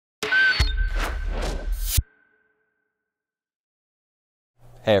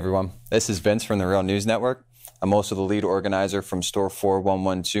Hey everyone, this is Vince from the Real News Network. I'm also the lead organizer from store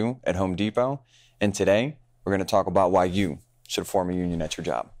 4112 at Home Depot, and today we're going to talk about why you should form a union at your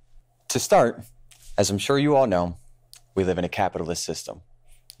job. To start, as I'm sure you all know, we live in a capitalist system.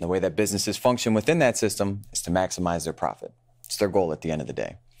 And the way that businesses function within that system is to maximize their profit. It's their goal at the end of the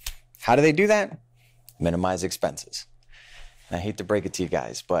day. How do they do that? Minimize expenses. And I hate to break it to you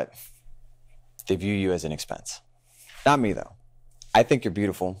guys, but they view you as an expense. Not me though. I think you're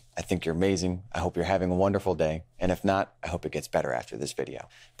beautiful. I think you're amazing. I hope you're having a wonderful day. And if not, I hope it gets better after this video.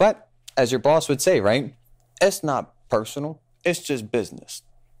 But as your boss would say, right? It's not personal. It's just business.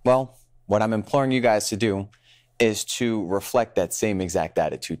 Well, what I'm imploring you guys to do is to reflect that same exact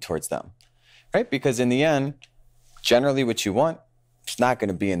attitude towards them, right? Because in the end, generally what you want, it's not going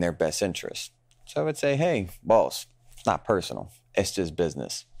to be in their best interest. So I would say, hey, boss, it's not personal. It's just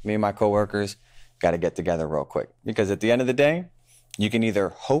business. Me and my coworkers got to get together real quick. Because at the end of the day, you can either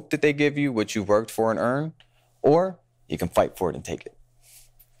hope that they give you what you worked for and earned, or you can fight for it and take it.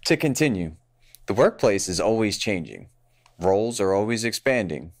 To continue, the workplace is always changing. Roles are always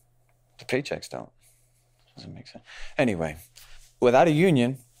expanding. The paychecks don't. Doesn't make sense. Anyway, without a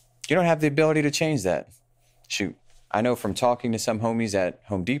union, you don't have the ability to change that. Shoot, I know from talking to some homies at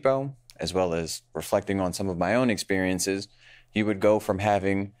Home Depot, as well as reflecting on some of my own experiences, you would go from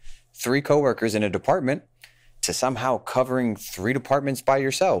having 3 coworkers in a department to somehow covering 3 departments by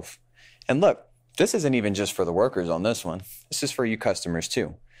yourself. And look, this isn't even just for the workers on this one. This is for you customers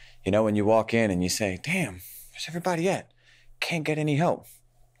too. You know, when you walk in and you say, damn, where's everybody at? Can't get any help.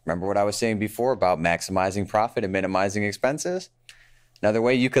 Remember what I was saying before about maximizing profit and minimizing expenses? Another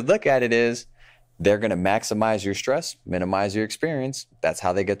way you could look at it is they're going to maximize your stress, minimize your experience. That's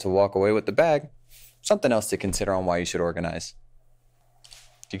how they get to walk away with the bag. Something else to consider on why you should organize.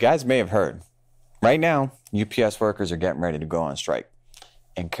 You guys may have heard, right now, UPS workers are getting ready to go on strike.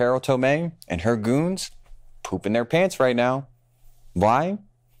 And Carol Tomei and her goons pooping their pants right now. Why?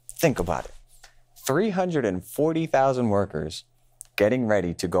 Think about it. 340,000 workers getting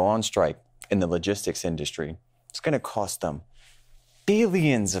ready to go on strike in the logistics industry. It's going to cost them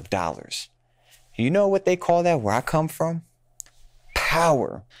billions of dollars. You know what they call that where I come from?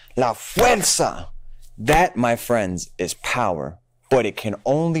 Power. La fuerza. That, my friends, is power. But it can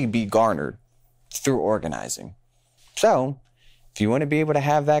only be garnered through organizing. So, if you want to be able to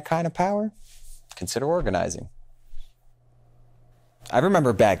have that kind of power, consider organizing. I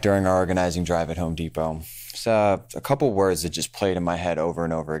remember back during our organizing drive at Home Depot, a couple words that just played in my head over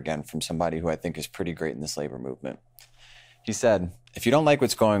and over again from somebody who I think is pretty great in this labor movement. He said, if you don't like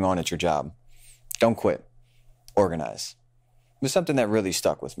what's going on at your job, don't quit, organize. It was something that really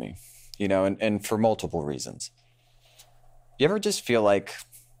stuck with me, you know, and for multiple reasons. You ever just feel like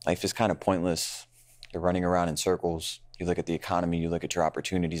life is kind of pointless? You're running around in circles. You look at the economy, you look at your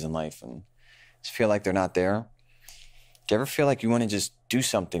opportunities in life, and just feel like they're not there. Do you ever feel like you want to just do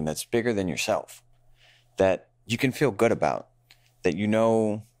something that's bigger than yourself, that you can feel good about, that you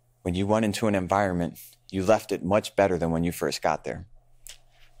know when you went into an environment, you left it much better than when you first got there?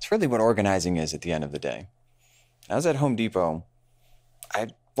 It's really what organizing is at the end of the day. I was at Home Depot. I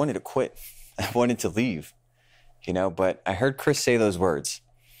wanted to quit. I wanted to leave, you know, but I heard Chris say those words,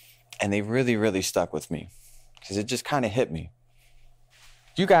 and they really, really stuck with me because it just kind of hit me.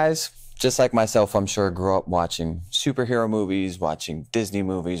 You guys, just like myself, I'm sure, grew up watching superhero movies, watching Disney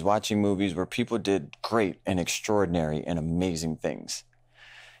movies, watching movies where people did great and extraordinary and amazing things.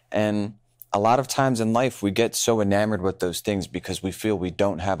 And a lot of times in life, we get so enamored with those things because we feel we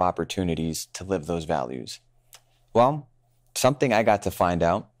don't have opportunities to live those values. Well, something I got to find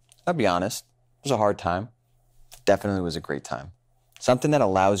out, I'll be honest, it was a hard time. Definitely was a great time. Something that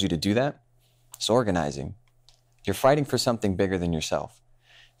allows you to do that is organizing. You're fighting for something bigger than yourself.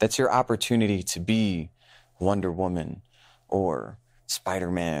 That's your opportunity to be Wonder Woman or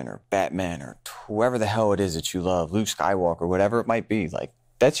Spider-Man or Batman or whoever the hell it is that you love, Luke Skywalker, whatever it might be. Like,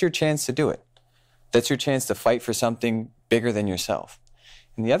 that's your chance to do it. That's your chance to fight for something bigger than yourself.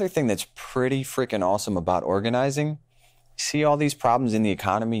 And the other thing that's pretty freaking awesome about organizing, you see all these problems in the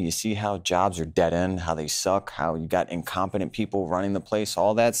economy, you see how jobs are dead end, how they suck, how you got incompetent people running the place,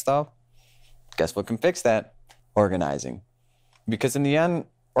 all that stuff. Guess what can fix that? Organizing. Because in the end,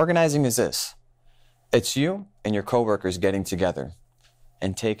 organizing is this. It's you and your coworkers getting together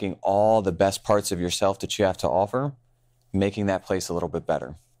and taking all the best parts of yourself that you have to offer, making that place a little bit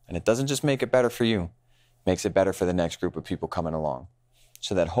better. And it doesn't just make it better for you, it makes it better for the next group of people coming along.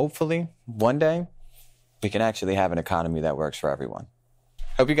 So that hopefully, one day, we can actually have an economy that works for everyone.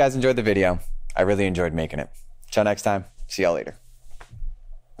 Hope you guys enjoyed the video. I really enjoyed making it. Till next time, see y'all later.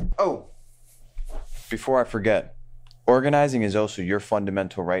 Oh, before I forget, Organizing is also your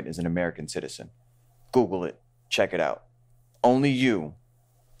fundamental right as an American citizen. Google it. Check it out. Only you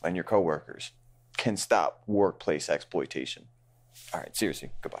and your coworkers can stop workplace exploitation. All right,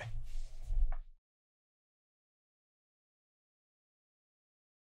 seriously, goodbye.